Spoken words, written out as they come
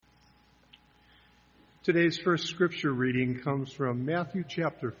Today's first scripture reading comes from Matthew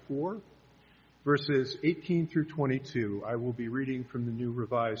chapter 4, verses 18 through 22. I will be reading from the New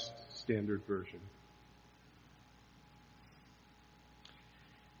Revised Standard Version.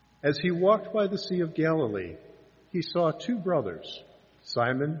 As he walked by the Sea of Galilee, he saw two brothers,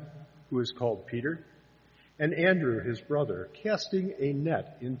 Simon, who is called Peter, and Andrew, his brother, casting a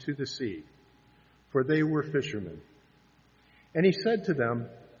net into the sea, for they were fishermen. And he said to them,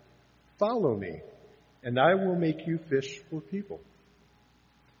 "Follow me, and I will make you fish for people."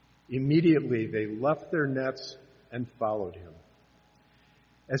 Immediately they left their nets and followed him.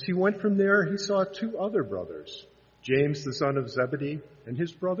 As he went from there, he saw two other brothers, James the son of Zebedee and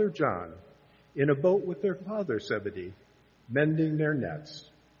his brother John, in a boat with their father Zebedee, mending their nets,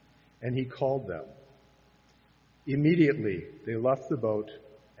 and he called them. Immediately they left the boat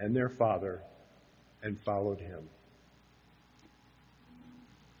and their father and followed him.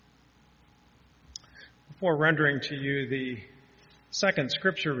 Before rendering to you the second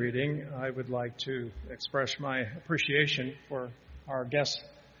scripture reading, I would like to express my appreciation for our guest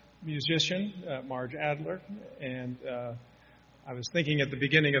musician, Marge Adler. And I was thinking at the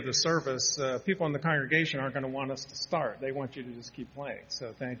beginning of the service, people in the congregation aren't going to want us to start. They want you to just keep playing.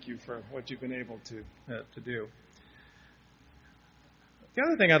 So thank you for what you've been able to do. The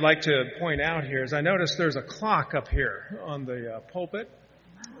other thing I'd like to point out here is I noticed there's a clock up here on the pulpit,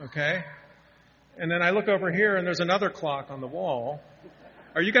 okay? And then I look over here and there's another clock on the wall.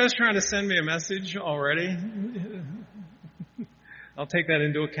 Are you guys trying to send me a message already? I'll take that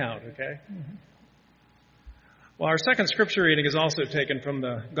into account, okay? Well, our second scripture reading is also taken from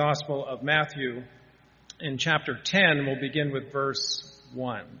the Gospel of Matthew in chapter 10. We'll begin with verse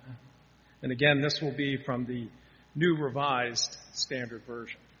 1. And again, this will be from the New Revised Standard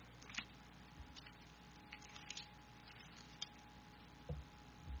Version.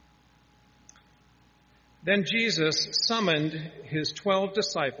 Then Jesus summoned his 12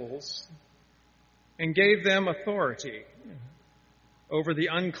 disciples and gave them authority over the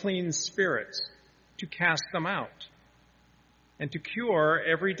unclean spirits to cast them out and to cure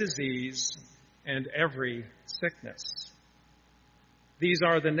every disease and every sickness. These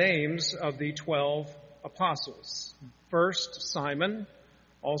are the names of the 12 apostles. First, Simon,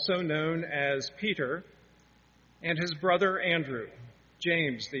 also known as Peter, and his brother Andrew,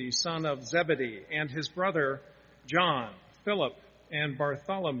 James, the son of Zebedee, and his brother John, Philip, and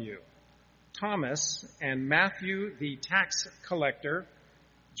Bartholomew, Thomas, and Matthew, the tax collector,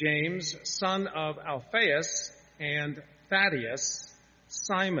 James, son of Alphaeus, and Thaddeus,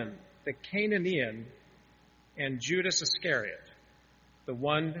 Simon, the Canaanian, and Judas Iscariot, the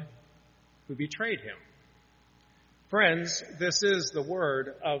one who betrayed him. Friends, this is the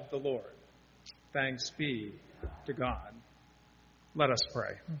word of the Lord. Thanks be to God. Let us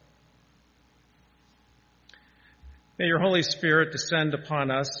pray. May your Holy Spirit descend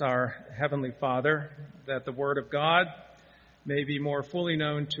upon us, our Heavenly Father, that the Word of God may be more fully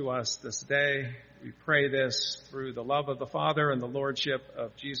known to us this day. We pray this through the love of the Father and the Lordship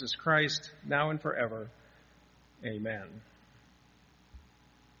of Jesus Christ, now and forever. Amen.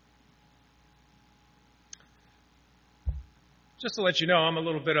 Just to let you know, I'm a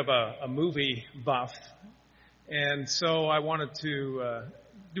little bit of a movie buff. And so I wanted to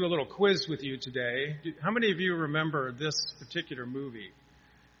do a little quiz with you today. How many of you remember this particular movie?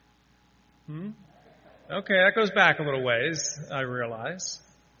 Okay, that goes back a little ways, I realize.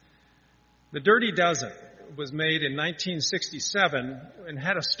 The Dirty Dozen was made in 1967 and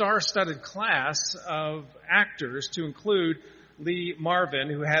had a star-studded class of actors to include Lee Marvin,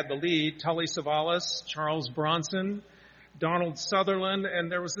 who had the lead, Tully Savalas, Charles Bronson, Donald Sutherland, and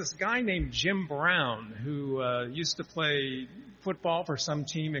there was this guy named Jim Brown who used to play football for some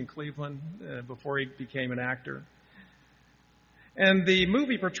team in Cleveland before he became an actor. And the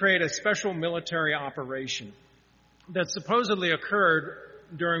movie portrayed a special military operation that supposedly occurred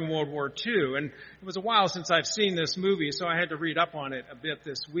during World War II. And it was a while since I've seen this movie, so I had to read up on it a bit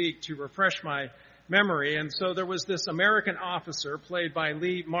this week to refresh my memory. And so there was this American officer played by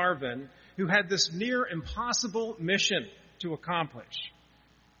Lee Marvin who had this near impossible mission to accomplish.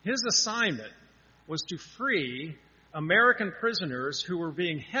 His assignment was to free American prisoners who were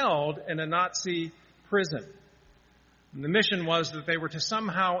being held in a Nazi prison. And the mission was that they were to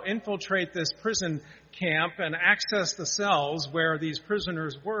somehow infiltrate this prison camp and access the cells where these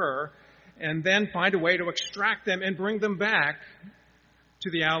prisoners were, and then find a way to extract them and bring them back to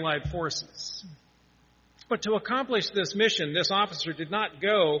the Allied forces. But to accomplish this mission, this officer did not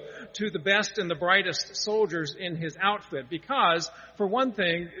go to the best and the brightest soldiers in his outfit because, for one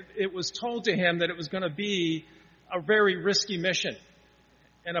thing, it was told to him that it was going to be a very risky mission.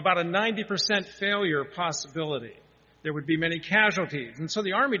 and about a 90% failure possibility. There would be many casualties. And so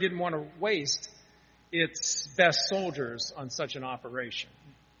the army didn't want to waste its best soldiers on such an operation.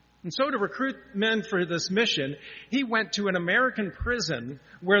 And so to recruit men for this mission, he went to an American prison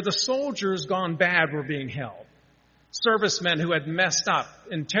where the soldiers gone bad were being held. Servicemen who had messed up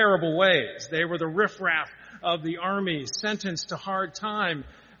in terrible ways. They were the riffraff of the army, sentenced to hard time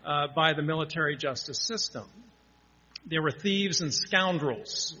by the military justice system. They were thieves and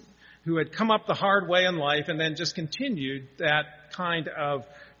scoundrels who had come up the hard way in life and then just continued that kind of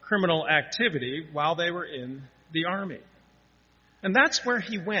criminal activity while they were in the army. And that's where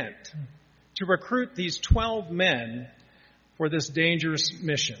he went to recruit these 12 men for this dangerous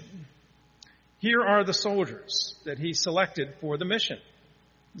mission. Here are the soldiers that he selected for the mission.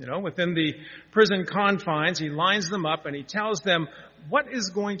 Within the prison confines, he lines them up and he tells them what is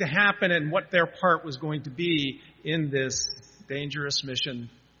going to happen and what their part was going to be in this dangerous mission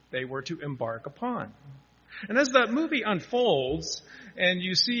they were to embark upon. And as the movie unfolds and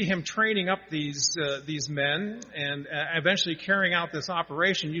you see him training up these men and eventually carrying out this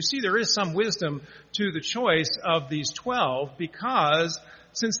operation, you see there is some wisdom to the choice of these 12 because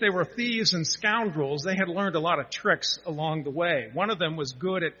since they were thieves and scoundrels, they had learned a lot of tricks along the way. One of them was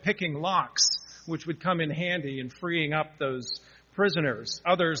good at picking locks, which would come in handy in freeing up those prisoners.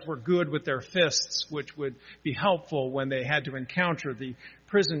 Others were good with their fists, which would be helpful when they had to encounter the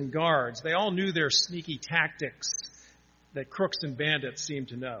prison guards. They all knew their sneaky tactics that crooks and bandits seemed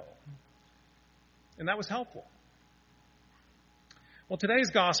to know. And that was helpful. Well, today's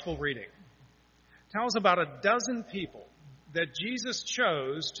gospel reading tells about a dozen people that Jesus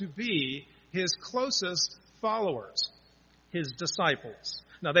chose to be his closest followers, his disciples.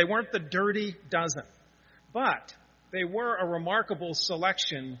 Now, they weren't the dirty dozen, but they were a remarkable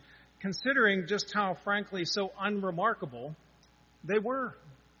selection considering just how, frankly, so unremarkable they were.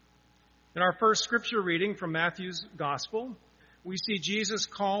 In our first scripture reading from Matthew's gospel, we see Jesus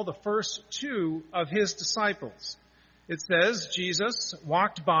call the first two of his disciples. It says, Jesus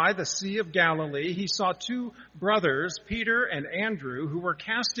walked by the Sea of Galilee. He saw two brothers, Peter and Andrew, who were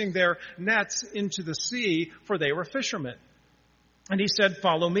casting their nets into the sea, for they were fishermen. And he said,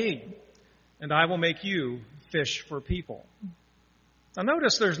 follow me, and I will make you fish for people. Now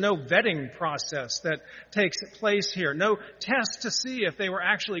notice there's no vetting process that takes place here. No test to see if they were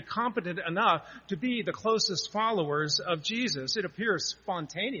actually competent enough to be the closest followers of Jesus. It appears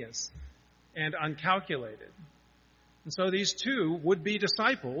spontaneous and uncalculated. And so these two would-be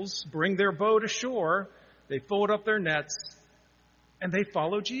disciples bring their boat ashore, they fold up their nets, and they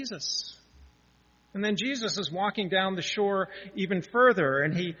follow Jesus. And then Jesus is walking down the shore even further,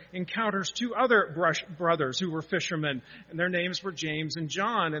 and he encounters two other brothers who were fishermen, and their names were James and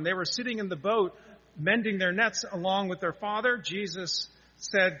John, and they were sitting in the boat mending their nets along with their father. Jesus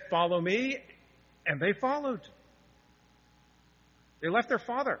said, follow me, and they followed. They left their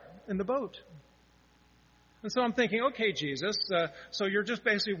father in the boat. And so I'm thinking, okay, Jesus, so you're just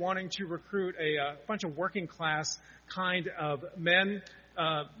basically wanting to recruit a bunch of working class kind of men,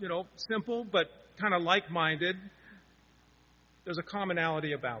 simple but kind of like-minded. There's a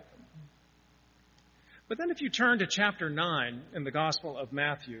commonality about them. But then if you turn to chapter 9 in the Gospel of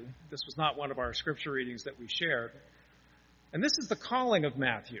Matthew, this was not one of our scripture readings that we shared, and this is the calling of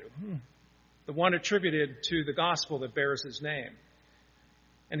Matthew, the one attributed to the gospel that bears his name.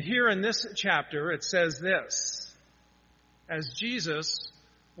 And here in this chapter, it says this: as Jesus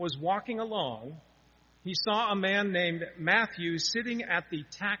was walking along, he saw a man named Matthew sitting at the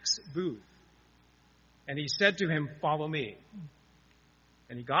tax booth. And he said to him, follow me.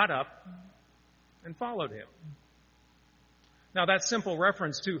 And he got up and followed him. Now that simple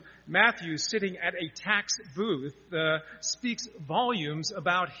reference to Matthew sitting at a tax booth speaks volumes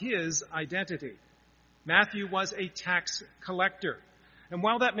about his identity. Matthew was a tax collector. And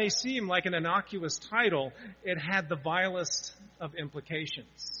while that may seem like an innocuous title, it had the vilest of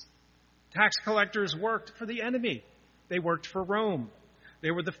implications. Tax collectors worked for the enemy. They worked for Rome. They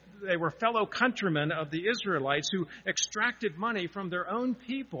were fellow countrymen of the Israelites who extracted money from their own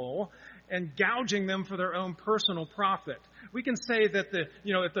people and gouging them for their own personal profit. We can say that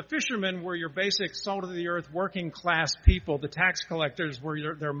if the fishermen were your basic salt of the earth working class people, the tax collectors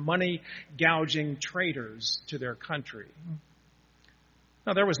were their money gouging traitors to their country.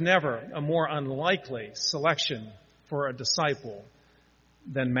 Now, there was never a more unlikely selection for a disciple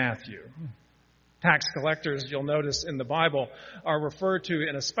than Matthew. Tax collectors, you'll notice in the Bible, are referred to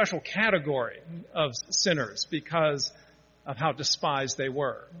in a special category of sinners because of how despised they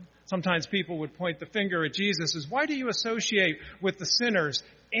were. Sometimes people would point the finger at Jesus as, why do you associate with the sinners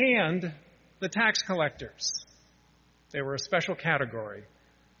and the tax collectors? They were a special category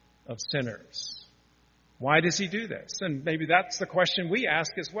of sinners. Why does he do this? And maybe that's the question we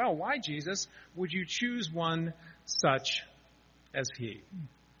ask as well. Why, Jesus, would you choose one such as he?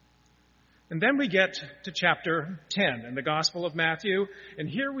 And then we get to chapter 10 in the Gospel of Matthew. And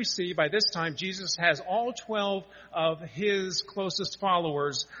here we see by this time Jesus has all 12 of his closest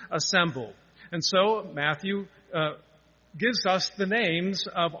followers assembled. And so Matthew gives us the names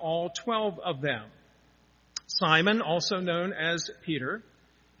of all 12 of them. Simon, also known as Peter,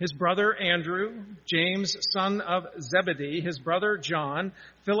 his brother Andrew, James, son of Zebedee, his brother John,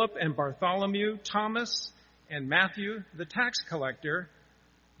 Philip and Bartholomew, Thomas, and Matthew, the tax collector,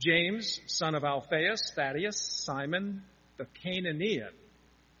 James, son of Alphaeus, Thaddeus, Simon, the Canaanian,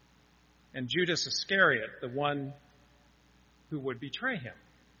 and Judas Iscariot, the one who would betray him.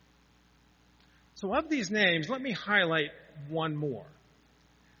 So of these names, let me highlight one more.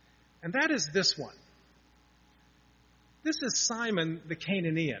 And that is this one. This is Simon the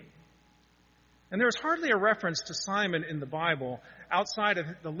Canaanian. And there's hardly a reference to Simon in the Bible outside of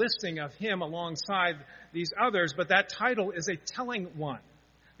the listing of him alongside these others, but that title is a telling one.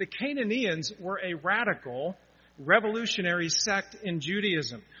 The Canaanians were a radical, revolutionary sect in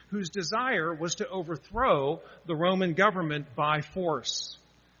Judaism whose desire was to overthrow the Roman government by force.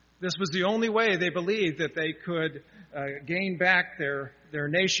 This was the only way they believed that they could gain back their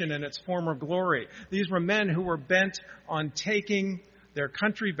nation and its former glory. These were men who were bent on taking their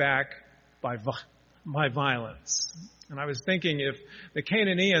country back by violence. And I was thinking, if the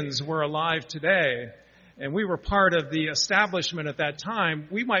Canaanians were alive today and we were part of the establishment at that time,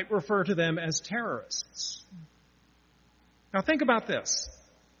 we might refer to them as terrorists. Now think about this.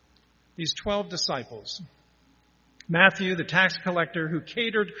 These 12 disciples. Matthew, the tax collector who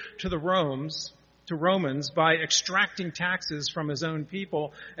catered to the Romans by extracting taxes from his own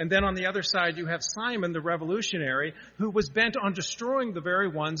people. And then on the other side, you have Simon, the revolutionary, who was bent on destroying the very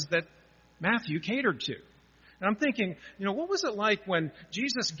ones that Matthew catered to. And I'm thinking, what was it like when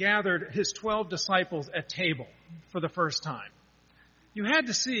Jesus gathered his 12 disciples at table for the first time? You had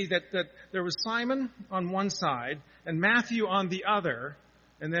to see that there was Simon on one side and Matthew on the other,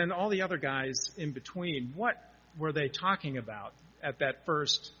 and then all the other guys in between. What were they talking about at that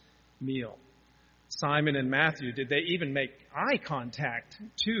first meal? Simon and Matthew, did they even make eye contact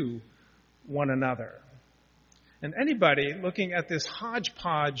to one another? And anybody looking at this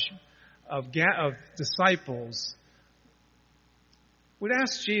hodgepodge of disciples would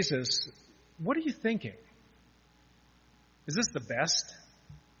ask Jesus, what are you thinking? Is this the best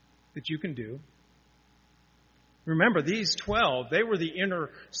that you can do? Remember, these 12, they were the inner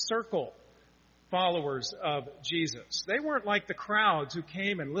circle followers of Jesus. They weren't like the crowds who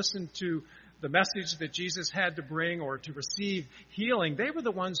came and listened to the message that Jesus had to bring or to receive healing. They were the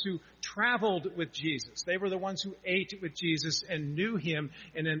ones who traveled with Jesus. They were the ones who ate with Jesus and knew him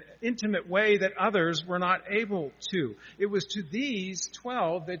in an intimate way that others were not able to. It was to these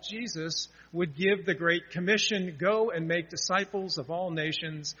 12 that Jesus would give the Great Commission, go and make disciples of all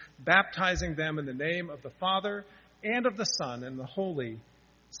nations, baptizing them in the name of the Father and of the Son and the Holy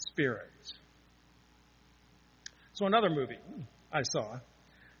Spirit. So another movie I saw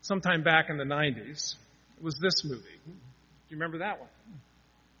sometime back in the 90s was this movie. Do you remember that one?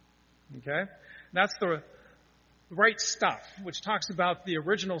 Okay? That's The Right Stuff, which talks about the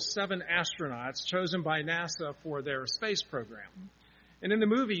original 7 astronauts chosen by NASA for their space program. And in the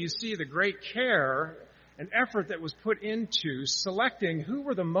movie, you see the great care and effort that was put into selecting who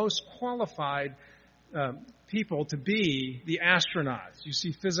were the most qualified people to be the astronauts. You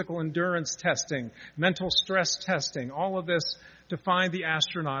see physical endurance testing, mental stress testing, all of this to find the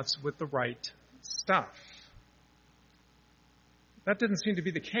astronauts with the right stuff. That didn't seem to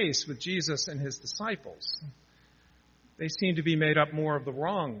be the case with Jesus and his disciples. They seemed to be made up more of the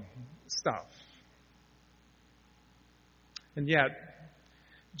wrong stuff. And yet,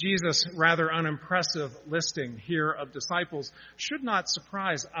 Jesus' rather unimpressive listing here of disciples should not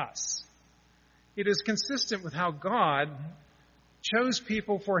surprise us. It is consistent with how God chose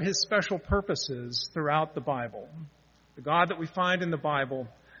people for his special purposes throughout the Bible. The God that we find in the Bible,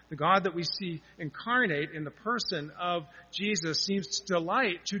 the God that we see incarnate in the person of Jesus seems to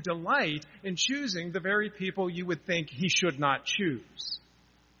delight in choosing the very people you would think he should not choose.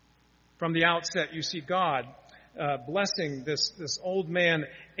 From the outset, you see God blessing this old man,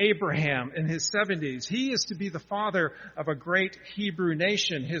 Abraham, in his 70s. He is to be the father of a great Hebrew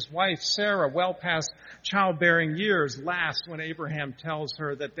nation. His wife, Sarah, well past childbearing years, laughs when Abraham tells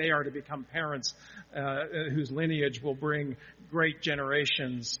her that they are to become parents whose lineage will bring great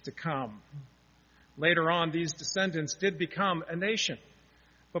generations to come. Later on, these descendants did become a nation.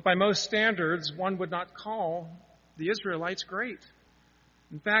 But by most standards, one would not call the Israelites great.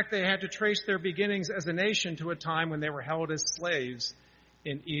 In fact, they had to trace their beginnings as a nation to a time when they were held as slaves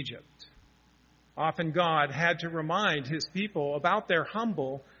in Egypt. Often God had to remind his people about their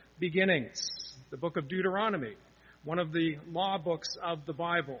humble beginnings. The book of Deuteronomy, one of the law books of the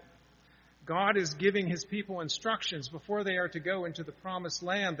Bible. God is giving his people instructions before they are to go into the promised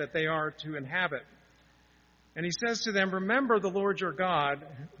land that they are to inhabit. And he says to them, remember the Lord your God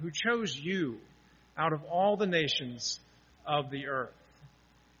who chose you out of all the nations of the earth.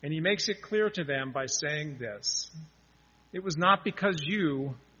 And he makes it clear to them by saying this, it was not because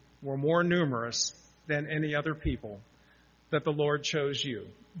you were more numerous than any other people that the Lord chose you.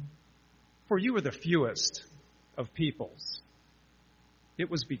 For you were the fewest of peoples. It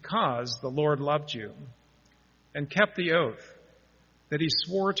was because the Lord loved you and kept the oath that he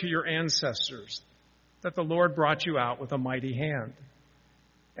swore to your ancestors that the Lord brought you out with a mighty hand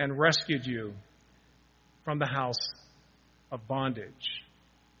and rescued you from the house of bondage.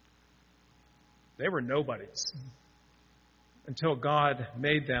 They were nobodies until God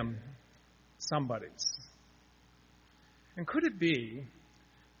made them somebodies. And could it be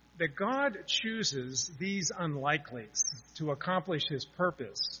that God chooses these unlikelies to accomplish his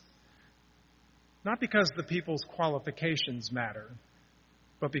purpose, not because the people's qualifications matter,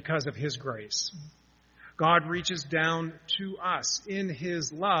 but because of his grace? God reaches down to us in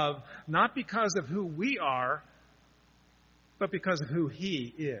his love, not because of who we are, but because of who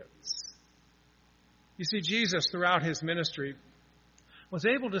he is. You see, Jesus, throughout his ministry, was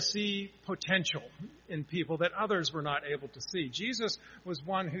able to see potential in people that others were not able to see. Jesus was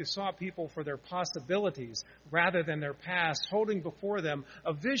one who saw people for their possibilities rather than their past, holding before them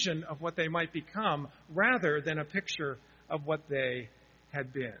a vision of what they might become rather than a picture of what they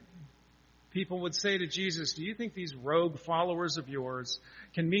had been. People would say to Jesus, do you think these rogue followers of yours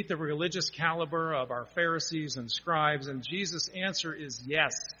can meet the religious caliber of our Pharisees and scribes? And Jesus' answer is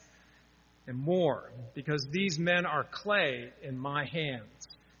yes. And more, because these men are clay in my hands,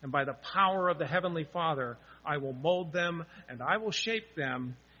 and by the power of the Heavenly Father, I will mold them and I will shape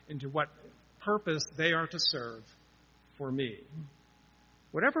them into what purpose they are to serve for me.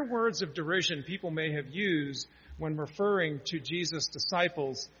 Whatever words of derision people may have used when referring to Jesus'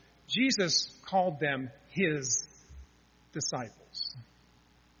 disciples, Jesus called them his disciples.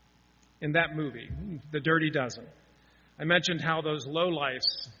 In that movie, The Dirty Dozen, I mentioned how those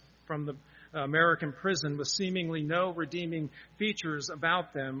lowlifes from the American prison with seemingly no redeeming features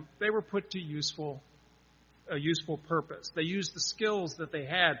about them, they were put to a useful purpose. They used the skills that they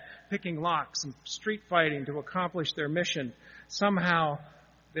had, picking locks and street fighting, to accomplish their mission. Somehow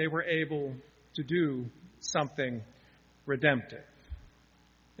they were able to do something redemptive.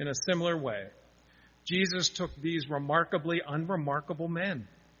 In a similar way, Jesus took these remarkably unremarkable men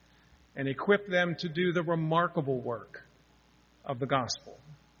and equipped them to do the remarkable work of the gospel.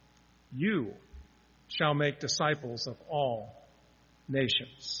 You shall make disciples of all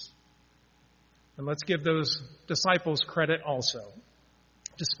nations. And let's give those disciples credit also.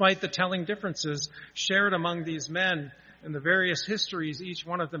 Despite the telling differences shared among these men and the various histories each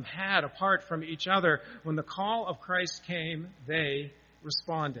one of them had apart from each other, when the call of Christ came, they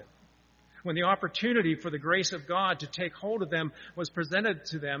responded. When the opportunity for the grace of God to take hold of them was presented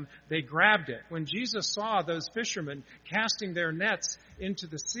to them, they grabbed it. When Jesus saw those fishermen casting their nets into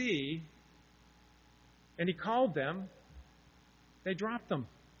the sea, and he called them, they dropped them.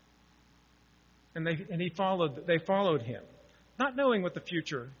 And they followed him. Not knowing what the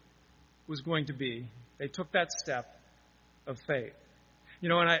future was going to be, they took that step of faith. You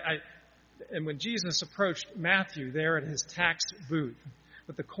know, and when Jesus approached Matthew there at his tax booth,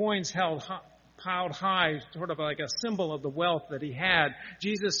 with the coins piled high, sort of like a symbol of the wealth that he had,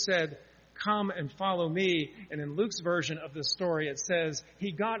 Jesus said, come and follow me. And in Luke's version of the story, it says,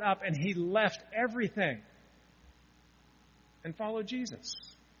 he got up and he left everything and followed Jesus.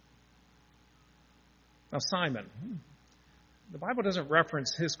 Now, Simon, the Bible doesn't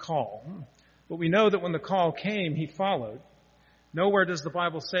reference his call, but we know that when the call came, he followed. Nowhere does the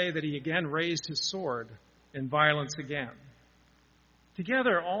Bible say that he again raised his sword in violence again.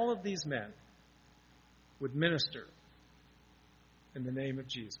 Together, all of these men would minister in the name of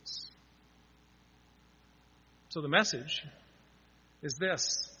Jesus. So the message is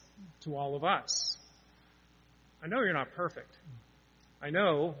this to all of us. I know you're not perfect. I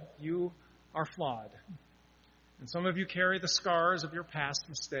know you are flawed. And some of you carry the scars of your past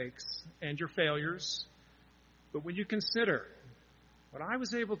mistakes and your failures. But when you consider what I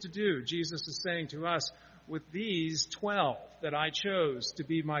was able to do, Jesus is saying to us, with these 12 that I chose to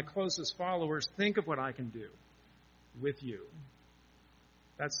be my closest followers, think of what I can do with you.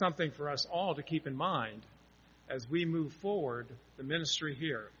 That's something for us all to keep in mind as we move forward the ministry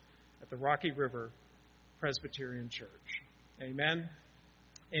here at the Rocky River Presbyterian Church. Amen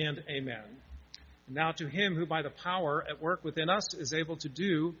and amen. And now to him who by the power at work within us is able to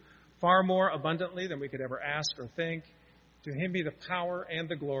do far more abundantly than we could ever ask or think, to him be the power and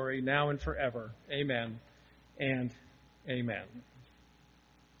the glory now and forever. Amen and amen.